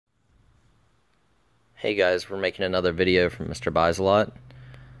Hey guys, we're making another video from Mr. Buysalot.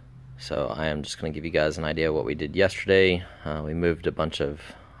 So I am just going to give you guys an idea of what we did yesterday. We moved a bunch of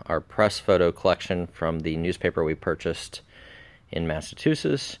our press photo collection from the newspaper we purchased in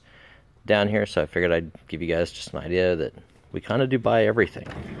Massachusetts down here. So I figured I'd give you guys just an idea that we kind of do buy everything.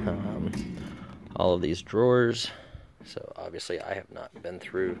 All of these drawers. So obviously I have not been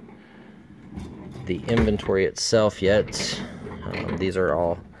through the inventory itself yet. These are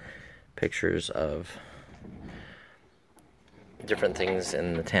all pictures of different things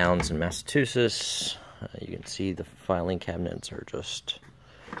in the towns in Massachusetts. You can see the filing cabinets are just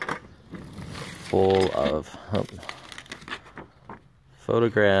full of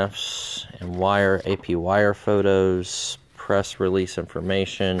photographs and AP wire photos, press release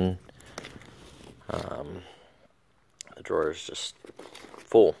information. The drawer is just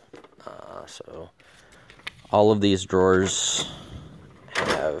full. So all of these drawers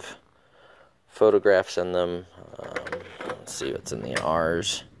have photographs in them. Let's see what's in the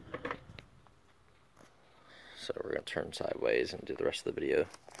R's. So we're going to turn sideways and do the rest of the video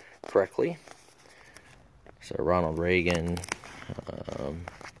correctly. So Ronald Reagan,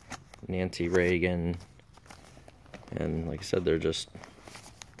 Nancy Reagan, and like I said, they're just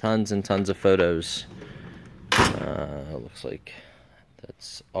tons and tons of photos. Looks like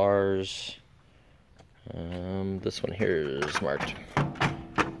that's ours. This one here is marked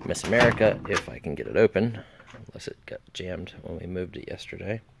Miss America, if I can get it open, unless it got jammed when we moved it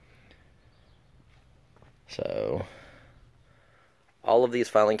yesterday. So all of these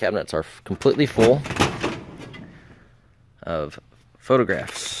filing cabinets are completely full of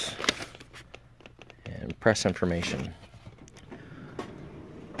photographs and press information.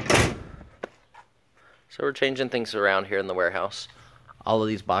 So we're changing things around here in the warehouse. All of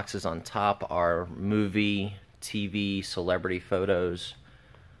these boxes on top are movie, TV, celebrity photos.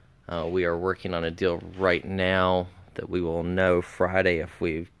 We are working on a deal right now that we will know Friday if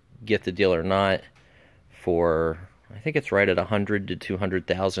we get the deal or not for, I think it's right at 100 to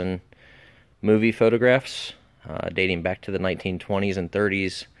 200,000 movie photographs dating back to the 1920s and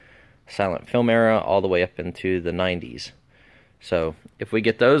 30s silent film era all the way up into the 90s. So if we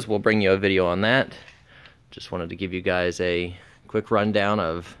get those, we'll bring you a video on that. Just wanted to give you guys a quick rundown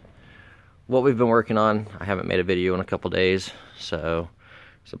of what we've been working on. I haven't made a video in a couple days, so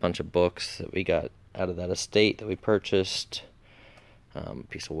there's a bunch of books that we got out of that estate that we purchased, a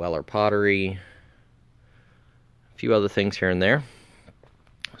piece of Weller pottery, a few other things here and there.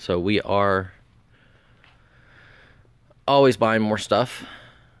 So we are always buying more stuff.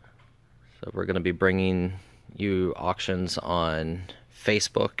 So we're going to be bringing you auctions on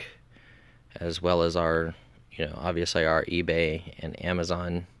Facebook, as well as our, obviously our eBay and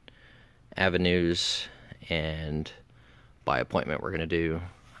Amazon avenues, and by appointment. We're going to do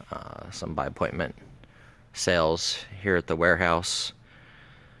some by appointment sales here at the warehouse.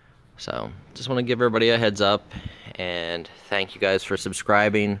 So just want to give everybody a heads up and thank you guys for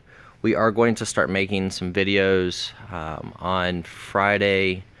subscribing. We are going to start making some videos on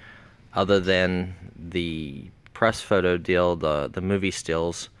Friday, other than the press photo deal, the movie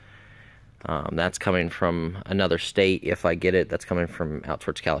stills. That's coming from another state. If I get it, that's coming from out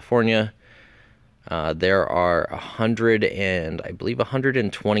towards California. There are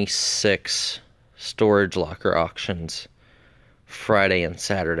 126 storage locker auctions Friday and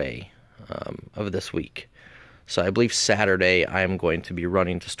Saturday of this week. So I believe Saturday I am going to be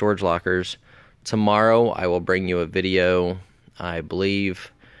running to storage lockers. Tomorrow I will bring you a video. I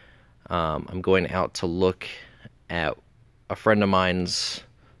believe I'm going out to look at a friend of mine's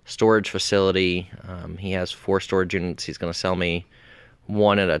storage facility. He has 4 storage units. He's going to sell me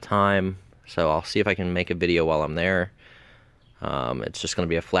one at a time. So I'll see if I can make a video while I'm there. It's just going to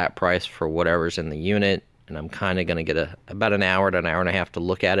be a flat price for whatever's in the unit, and I'm kind of going to get about an hour to an hour and a half to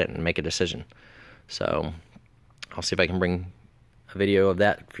look at it and make a decision. So I'll see if I can bring a video of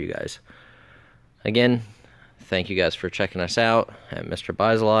that for you guys. Again, thank you guys for checking us out at Mr.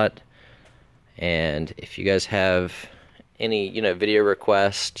 Buysalot. And if you guys have any video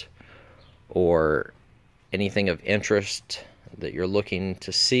request or anything of interest that you're looking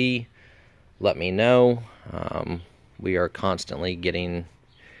to see, let me know. We are constantly getting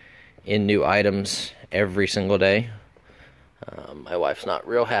in new items every single day. My wife's not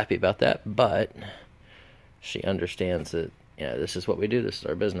real happy about that, but she understands that this is what we do. This is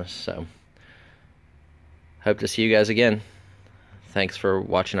our business. So hope to see you guys again. Thanks for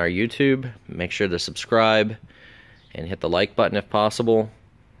watching our YouTube. Make sure to subscribe and hit the like button if possible.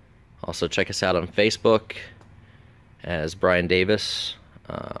 Also check us out on Facebook as Brian Davis.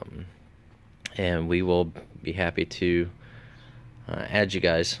 And we will be happy to add you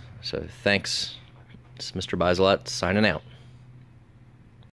guys. So thanks It's Mr. Buysalot signing out.